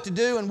what to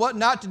do and what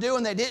not to do,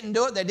 and they didn't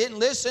do it. They didn't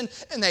listen,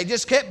 and they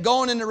just kept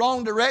going in the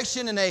wrong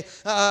direction, and they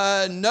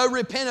no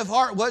repent of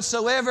heart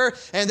whatsoever,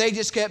 and they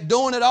just kept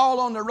doing it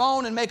all on their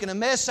own and making a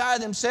mess out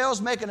of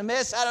themselves, making a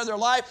mess out of their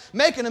life,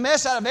 making a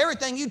mess out of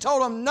everything you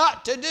told them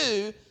not to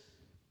do.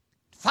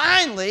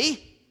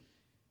 Finally,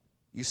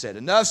 you said,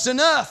 enough's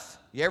enough.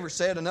 You ever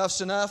said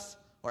enough's enough?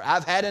 Or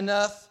I've had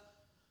enough?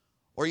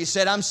 Or you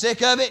said, I'm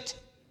sick of it?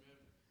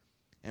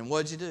 And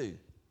what'd you do?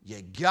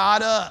 You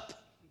got up.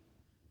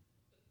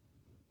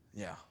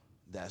 Yeah,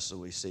 that's what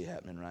we see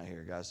happening right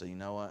here. God said, you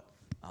know what?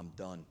 I'm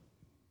done.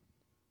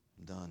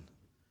 I'm done.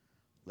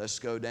 Let's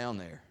go down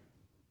there,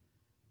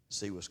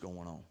 see what's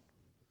going on.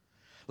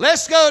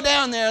 Let's go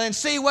down there and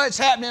see what's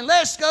happening.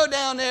 Let's go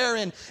down there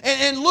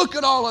and look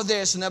at all of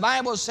this. And the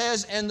Bible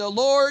says, and the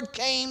Lord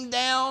came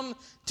down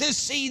to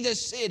see the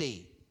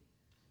city.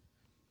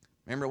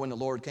 Remember when the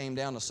Lord came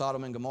down to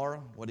Sodom and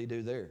Gomorrah? What did He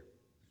do there?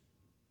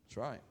 That's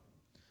right.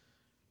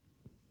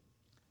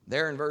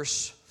 There in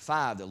verse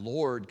 5, the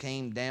Lord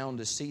came down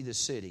to see the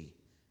city,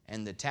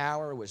 and the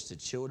tower which the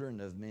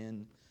children of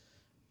men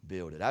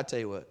builded. I tell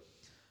you what,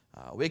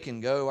 we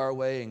can go our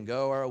way and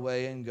go our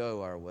way and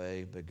go our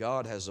way, but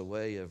God has a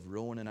way of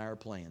ruining our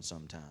plans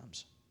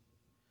sometimes.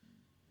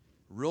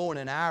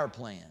 Ruining our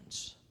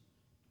plans.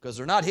 Because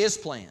they're not His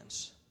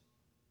plans.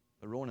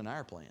 They're ruining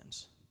our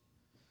plans.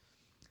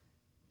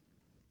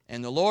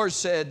 And the Lord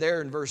said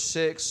there in verse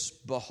 6,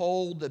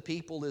 behold, the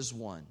people is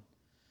one.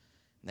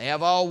 They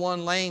have all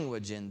one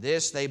language, and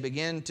this they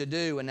begin to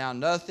do, and now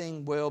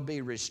nothing will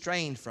be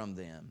restrained from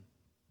them.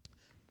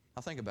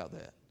 Now think about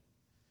that.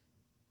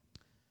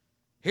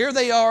 Here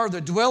they are,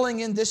 they're dwelling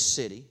in this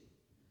city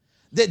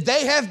that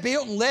they have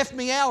built and left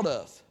me out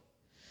of.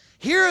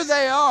 Here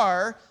they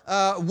are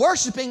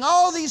worshiping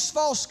all these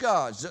false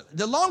gods.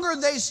 The longer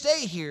they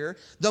stay here,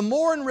 the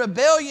more in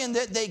rebellion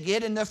that they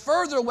get and the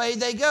further away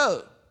they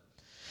go.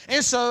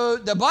 And so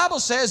the Bible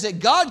says that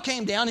God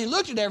came down, He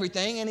looked at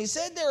everything, and He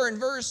said there in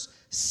verse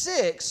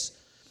 6,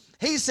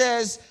 He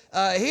says,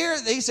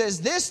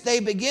 this they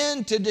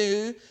begin to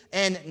do,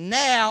 and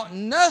now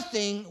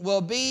nothing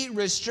will be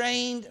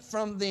restrained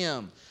from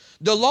them.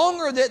 The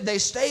longer that they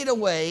stayed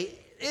away,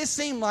 it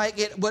seemed like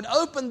it would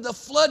open the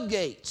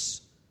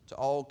floodgates to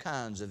all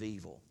kinds of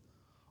evil.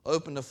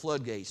 Open the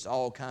floodgates to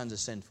all kinds of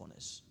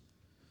sinfulness.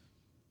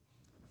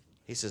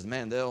 He says,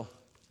 man,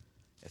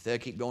 if they'll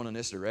keep going in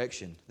this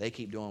direction, they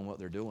keep doing what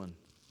they're doing,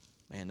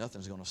 man,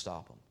 nothing's going to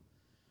stop them.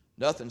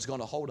 Nothing's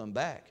going to hold them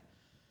back.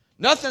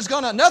 Nothing's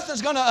going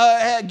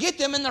to get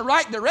them in the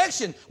right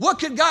direction. What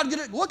could God could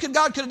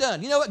have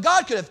done? You know what?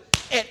 God could have,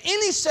 at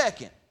any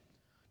second,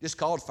 just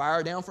called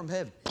fire down from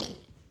heaven.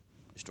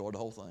 Destroyed the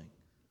whole thing.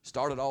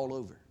 Started all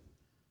over.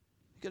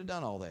 He could have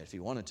done all that if he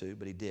wanted to,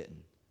 but he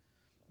didn't.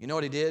 You know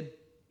what he did?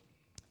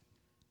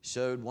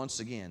 Showed once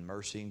again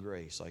mercy and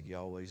grace like he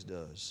always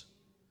does.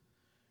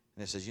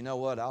 And he says, you know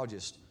what? I'll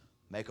just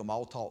make them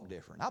all talk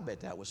different. I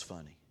bet that was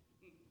funny.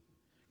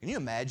 Can you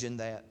imagine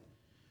that?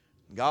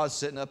 God's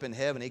sitting up in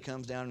heaven. He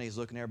comes down and he's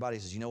looking at everybody.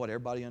 He says, you know what?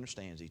 Everybody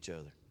understands each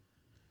other.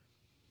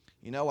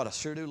 You know what? I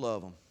sure do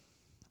love them.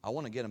 I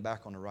want to get them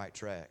back on the right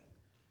track.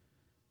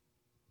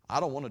 I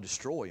don't want to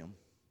destroy them.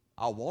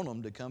 I want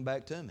them to come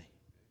back to me.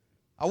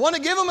 I want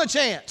to give them a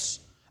chance.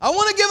 I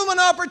want to give them an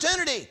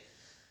opportunity.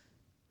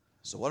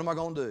 So what am I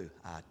going to do?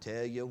 I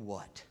tell you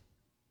what.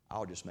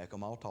 I'll just make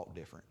them all talk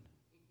different.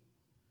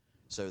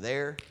 So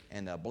there,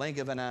 in the blink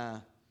of an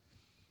eye,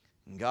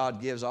 God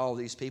gives all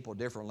these people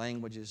different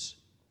languages,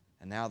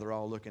 and now they're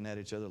all looking at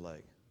each other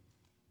like,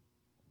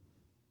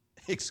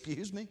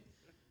 excuse me?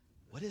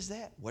 What is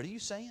that? What are you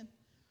saying?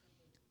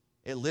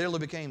 It literally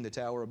became the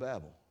Tower of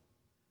Babel.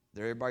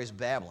 There everybody's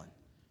babbling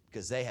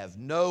because they have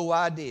no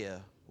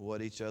idea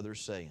what each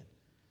other's saying.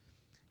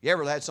 You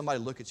ever had somebody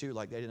look at you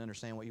like they didn't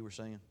understand what you were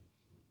saying?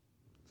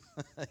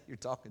 You're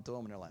talking to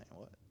them and they're like,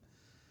 what?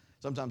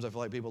 Sometimes I feel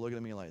like people looking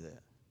at me like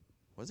that.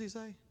 What does he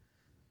say?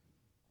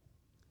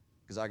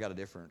 Because I got a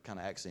different kind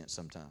of accent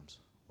sometimes.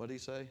 What did he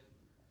say?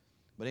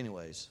 But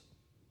anyways,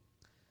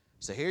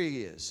 so here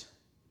he is.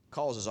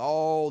 Causes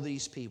all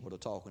these people to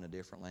talk in a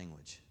different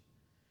language.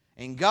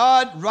 And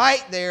God,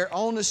 right there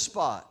on the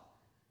spot,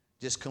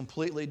 just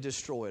completely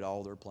destroyed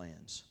all their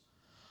plans.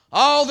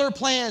 All their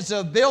plans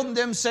of building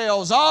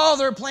themselves, all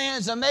their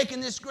plans of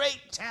making this great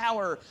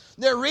tower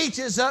that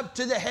reaches up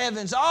to the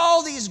heavens,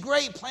 all these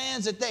great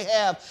plans that they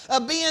have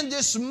of being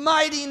this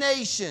mighty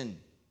nation,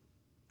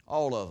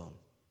 all of them.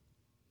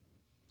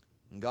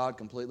 And God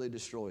completely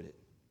destroyed it.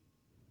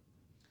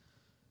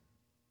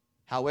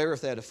 However,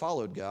 if they had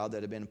followed God,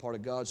 that had been part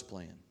of God's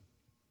plan.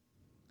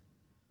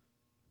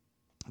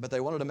 But they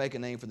wanted to make a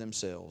name for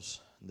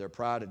themselves. Their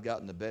pride had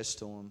gotten the best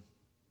to them.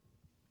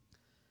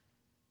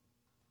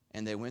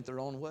 And they went their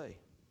own way.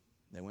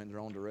 They went their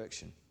own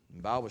direction.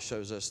 The Bible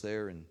shows us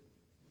there in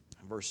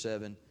verse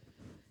 7.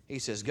 He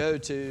says,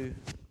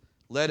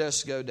 let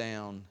us go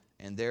down,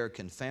 and there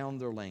confound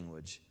their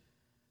language,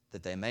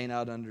 that they may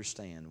not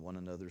understand one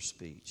another's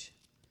speech.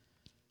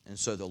 And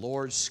so the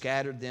Lord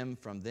scattered them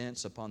from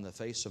thence upon the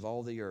face of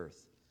all the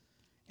earth,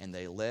 and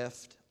they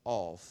left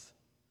off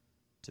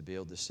to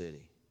build the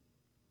city.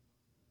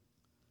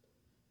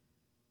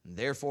 And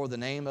therefore the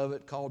name of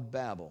it called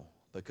Babel,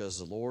 because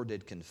the Lord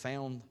did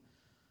confound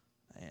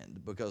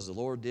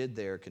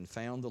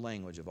the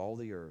language of all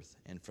the earth,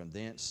 and from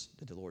thence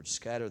did the Lord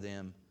scatter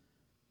them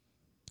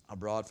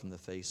abroad from the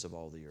face of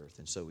all the earth.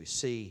 And so we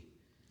see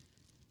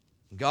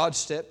God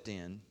stepped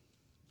in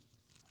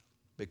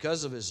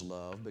because of His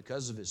love,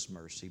 because of His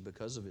mercy,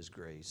 because of His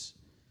grace.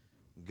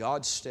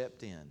 God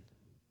stepped in,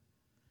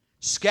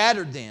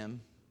 scattered them,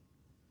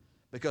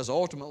 because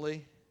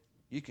ultimately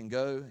you can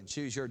go and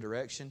choose your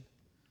direction,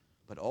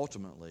 but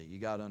ultimately you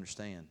got to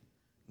understand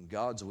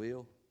God's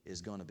will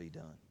is going to be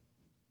done.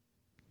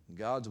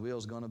 God's will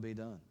is going to be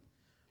done.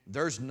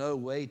 There's no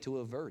way to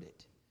avert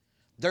it.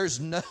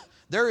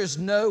 There is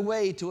no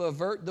way to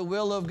avert the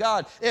will of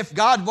God. If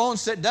God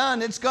wants it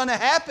done, it's going to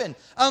happen.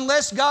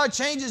 Unless God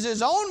changes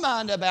His own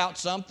mind about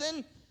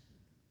something.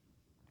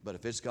 But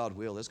if it's God's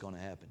will, it's going to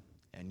happen.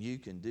 And you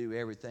can do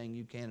everything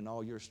you can in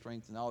all your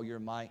strength and all your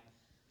might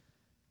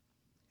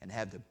and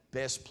have the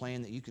best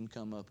plan that you can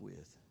come up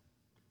with.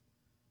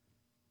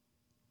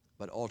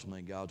 But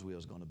ultimately, God's will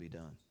is going to be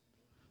done.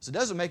 So it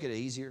doesn't make it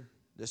easier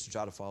just to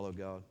try to follow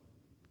God.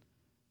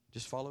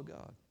 Just follow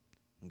God.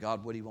 And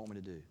God, what do you want me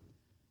to do?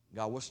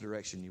 God, what's the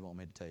direction you want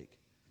me to take?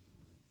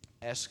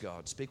 Ask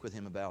God. Speak with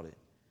Him about it.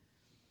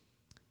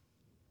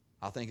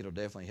 I think it'll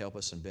definitely help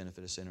us and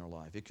benefit us in our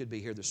life. It could be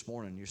here this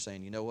morning and you're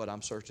saying, you know what,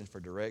 I'm searching for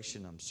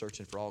direction. I'm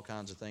searching for all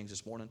kinds of things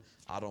this morning.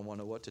 I don't want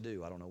to know what to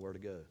do. I don't know where to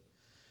go.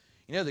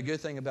 You know, the good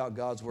thing about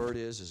God's Word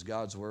is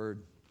God's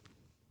Word,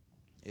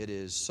 it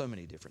is so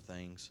many different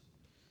things.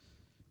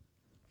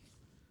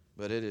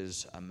 But it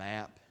is a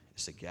map,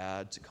 it's a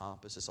guide, it's a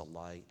compass, it's a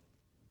light.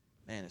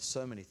 Man, it's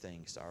so many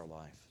things to our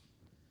life.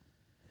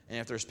 And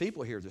if there's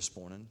people here this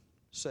morning,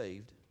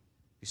 saved,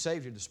 you're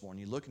saved here this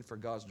morning, you're looking for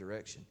God's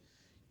direction,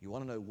 you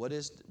want to know what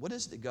is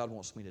it that God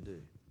wants me to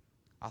do?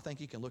 I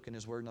think you can look in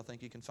His Word and I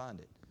think you can find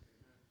it.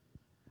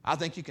 I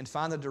think you can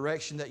find the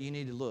direction that you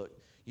need to look.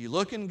 You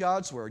look in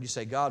God's Word. You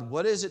say, God,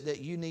 what is it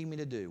that you need me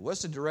to do?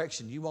 What's the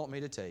direction you want me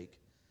to take?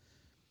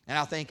 And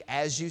I think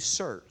as you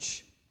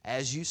search,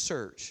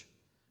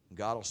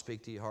 God will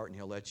speak to your heart and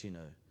He'll let you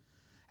know.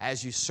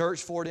 As you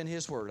search for it in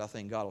His Word, I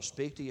think God will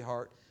speak to your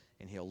heart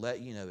and He'll let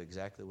you know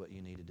exactly what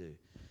you need to do.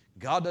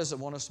 God doesn't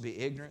want us to be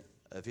ignorant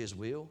of His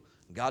will.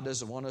 God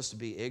doesn't want us to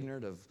be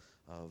ignorant of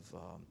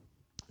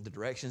the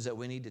directions that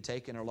we need to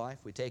take in our life.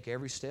 We take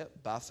every step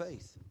by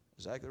faith.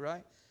 Exactly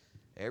right.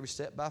 Every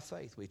step by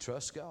faith. We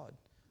trust God.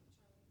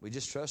 We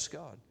just trust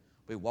God.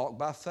 We walk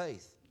by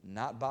faith,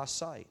 not by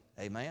sight.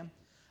 Amen?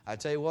 I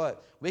tell you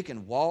what, we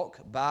can walk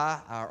by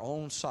our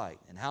own sight.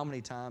 And how many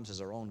times has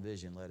our own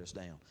vision let us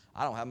down?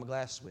 I don't have my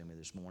glasses with me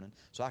this morning,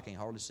 so I can't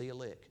hardly see a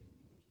lick.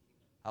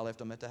 I left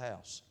them at the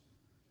house.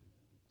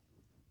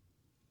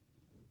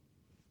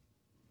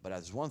 But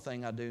there's one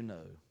thing I do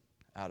know.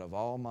 Out of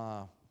all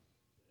my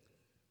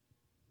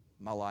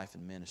life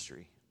in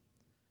ministry,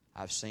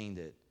 I've seen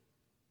that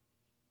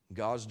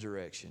God's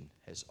direction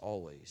has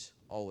always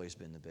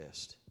been the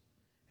best.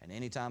 And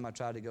anytime I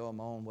tried to go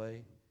my own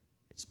way,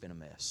 it's been a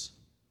mess,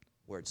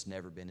 where it's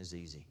never been as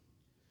easy.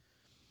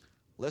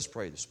 Let's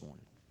pray this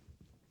morning.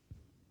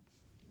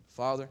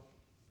 Father,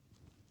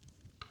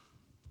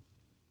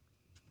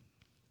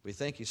 we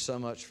thank you so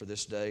much for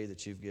this day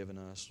that you've given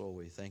us. Lord,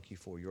 we thank you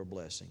for your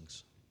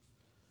blessings.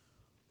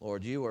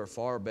 Lord, you are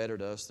far better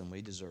to us than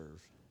we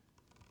deserve.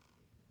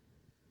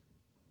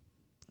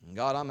 And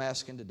God, I'm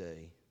asking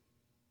today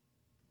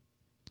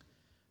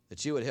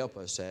that you would help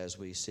us as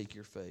we seek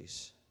your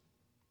face.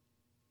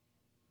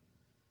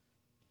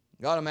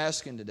 God, I'm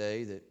asking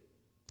today that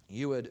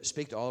you would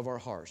speak to all of our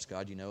hearts.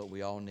 God, you know what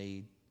we all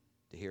need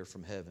to hear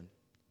from heaven.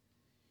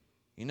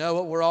 You know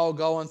what we're all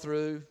going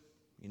through.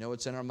 You know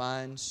what's in our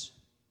minds.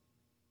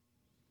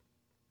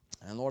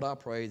 And Lord, I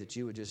pray that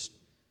you would just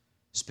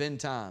spend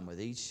time with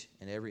each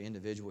and every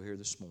individual here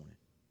this morning.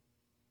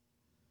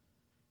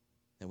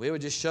 And we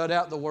would just shut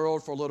out the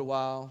world for a little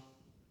while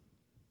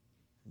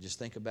and just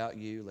think about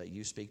you, let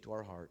you speak to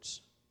our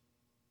hearts.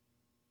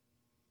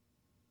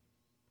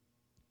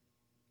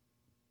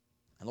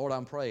 And Lord,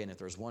 I'm praying if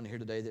there's one here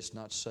today that's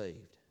not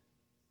saved,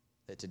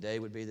 that today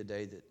would be the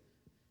day that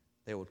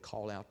they would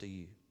call out to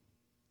you.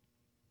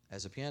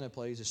 As the piano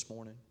plays this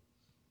morning,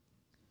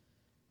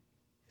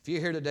 if you're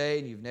here today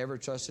and you've never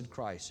trusted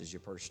Christ as your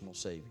personal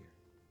Savior,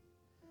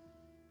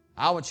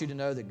 I want you to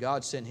know that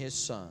God sent His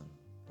Son,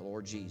 the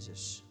Lord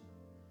Jesus,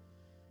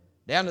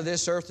 down to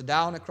this earth to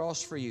die on the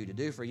cross for you, to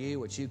do for you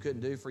what you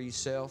couldn't do for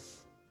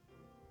yourself,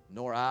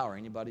 nor I or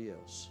anybody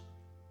else.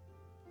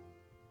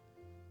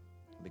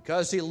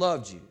 Because He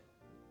loved you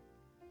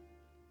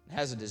and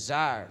has a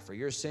desire for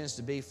your sins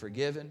to be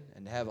forgiven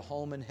and to have a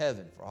home in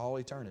heaven for all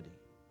eternity.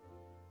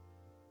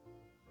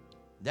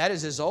 That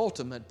is His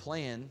ultimate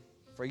plan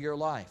for your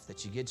life,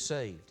 that you get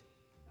saved.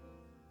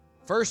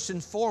 First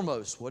and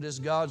foremost, what is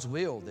God's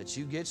will? That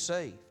you get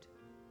saved.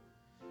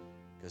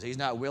 Because He's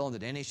not willing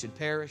that any should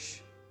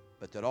perish,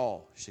 but that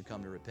all should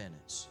come to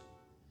repentance.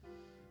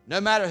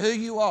 No matter who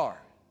you are,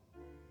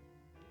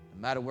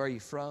 no matter where you're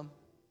from,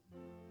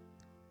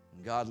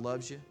 God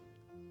loves you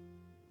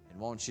and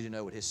wants you to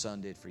know what His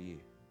Son did for you.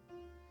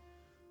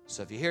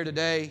 So if you're here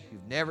today,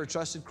 you've never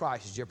trusted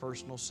Christ as your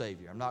personal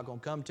Savior, I'm not going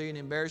to come to you and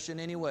embarrass you in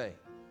any way.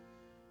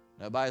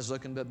 Nobody's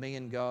looking but me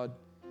and God.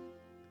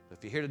 But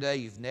if you're here today,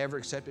 you've never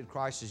accepted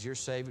Christ as your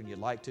Savior and you'd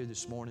like to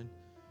this morning,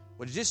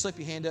 would you just slip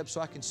your hand up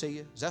so I can see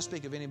you? Does that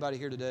speak of anybody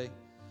here today?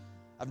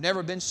 I've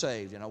never been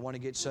saved and I want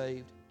to get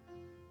saved.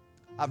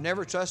 I've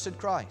never trusted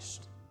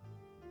Christ.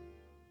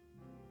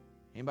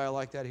 Anybody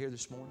like that here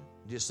this morning?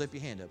 Just slip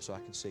your hand up so I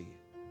can see you.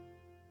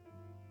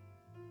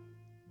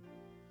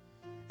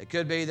 It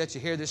could be that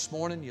you're here this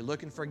morning, you're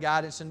looking for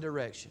guidance and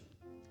direction.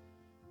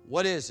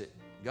 What is it,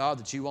 God,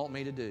 that you want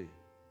me to do?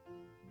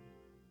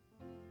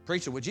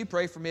 Preacher, would you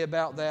pray for me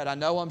about that? I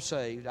know I'm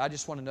saved. I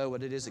just want to know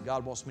what it is that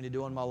God wants me to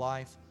do in my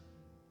life.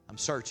 I'm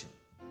searching.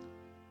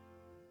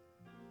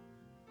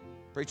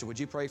 Preacher, would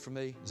you pray for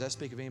me? Does that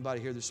speak of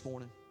anybody here this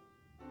morning?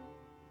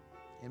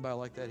 Anybody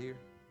like that here?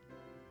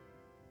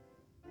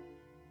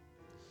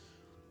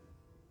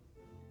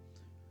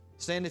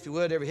 Stand if you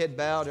would, every head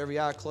bowed, every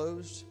eye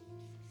closed.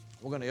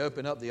 We're going to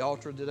open up the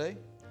altar today.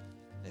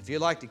 And if you'd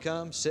like to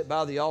come, sit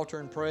by the altar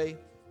and pray.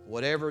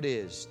 Whatever it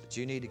is that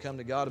you need to come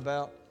to God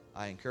about,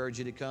 I encourage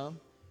you to come.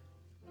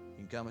 You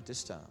can come at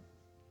this time.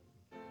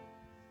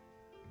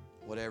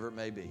 Whatever it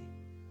may be.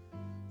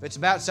 If it's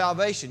about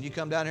salvation, you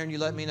come down here and you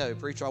let me know.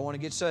 Preacher, I want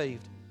to get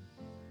saved.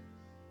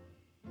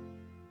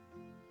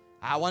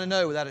 I want to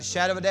know without a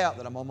shadow of a doubt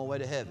that I'm on my way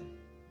to heaven.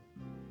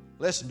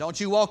 Listen, don't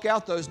you walk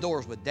out those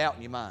doors with doubt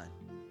in your mind.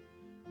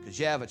 Because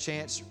you have a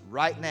chance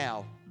right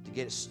now to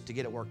get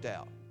it worked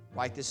out.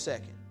 Right this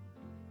second.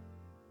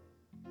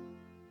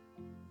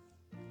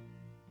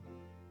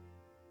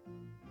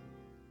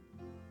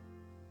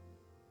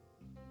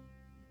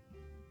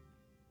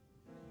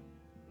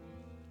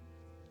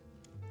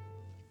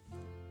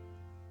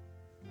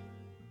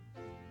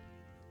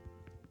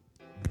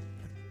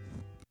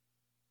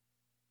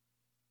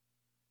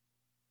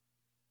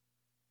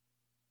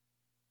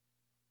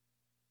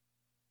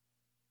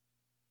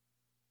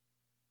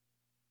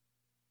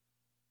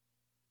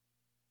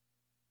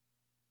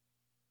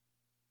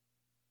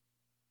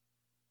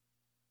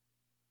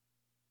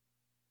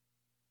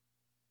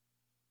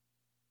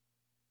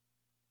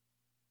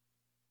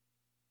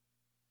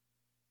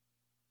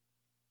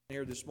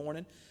 here this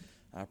morning.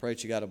 I pray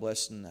that you got a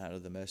blessing out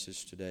of the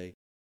message today.